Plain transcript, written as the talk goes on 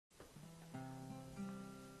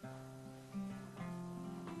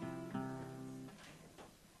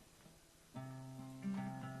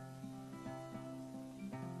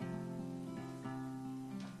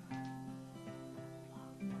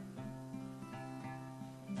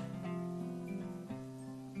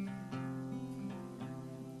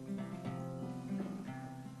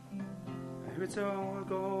hear it's all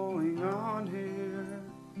going on here.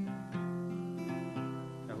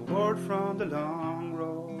 A word from the long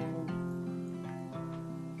road,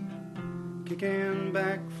 kicking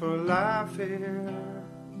back for life here.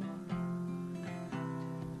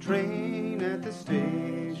 Train at the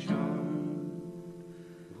station,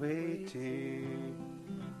 waiting.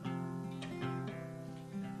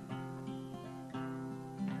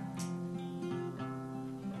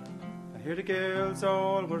 I hear the girls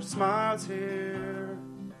all wear smiles here,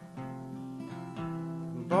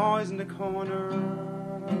 and boys in the corner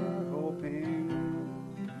hoping.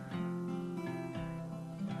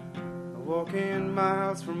 Walking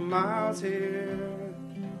miles from miles here,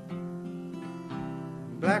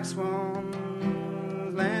 black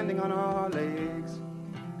swans landing on our legs.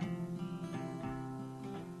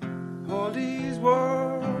 All these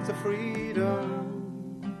words of freedom,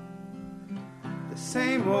 the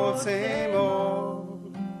same old,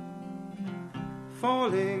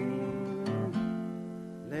 falling,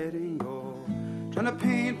 letting go. Trying to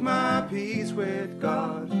paint my peace with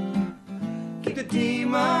God, keep the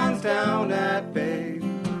demons down at bay,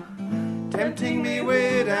 tempting me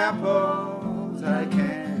with apples I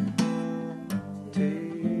can't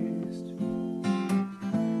taste.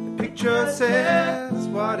 The picture says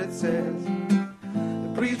what it says,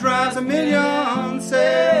 the breeze drives a million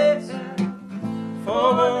sails,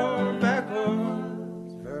 forward,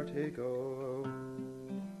 backwards, vertigo,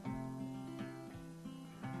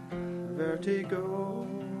 vertigo.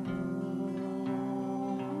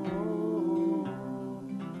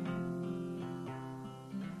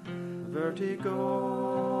 Vertigo.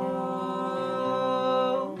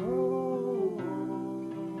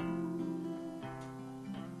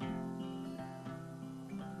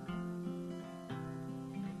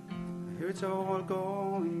 I hear it's all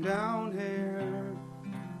going down here.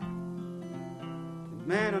 The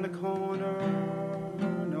man on the corner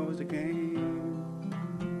knows the game,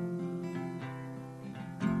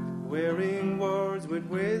 wearing words with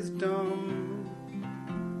wisdom,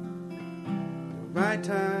 the right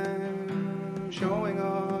time, showing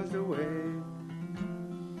us the way.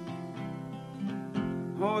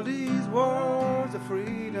 All these words of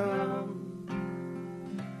freedom,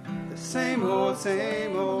 the same old,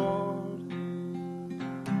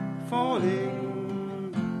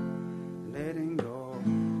 falling, letting go.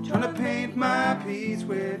 Trying to paint my peace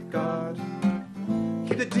with God,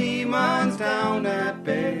 keep the demons down at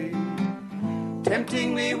bay,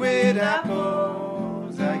 tempting me with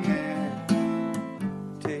apples I can't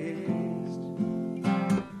taste.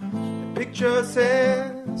 The picture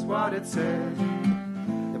says what it says,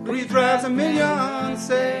 the breeze drives a million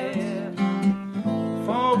sails,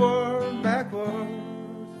 forward, backwards,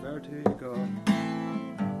 vertigo.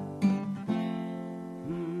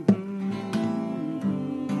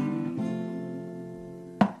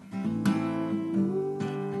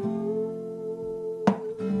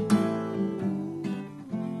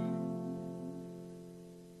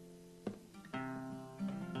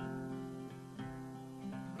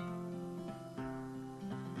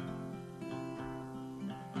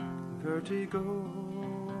 Vertigo,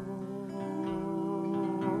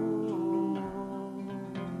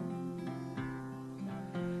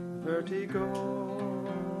 vertigo.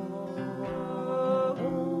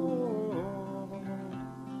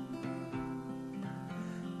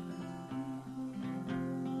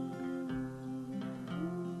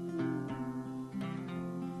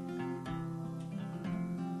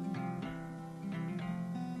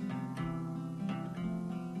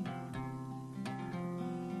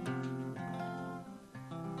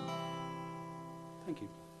 Thank you.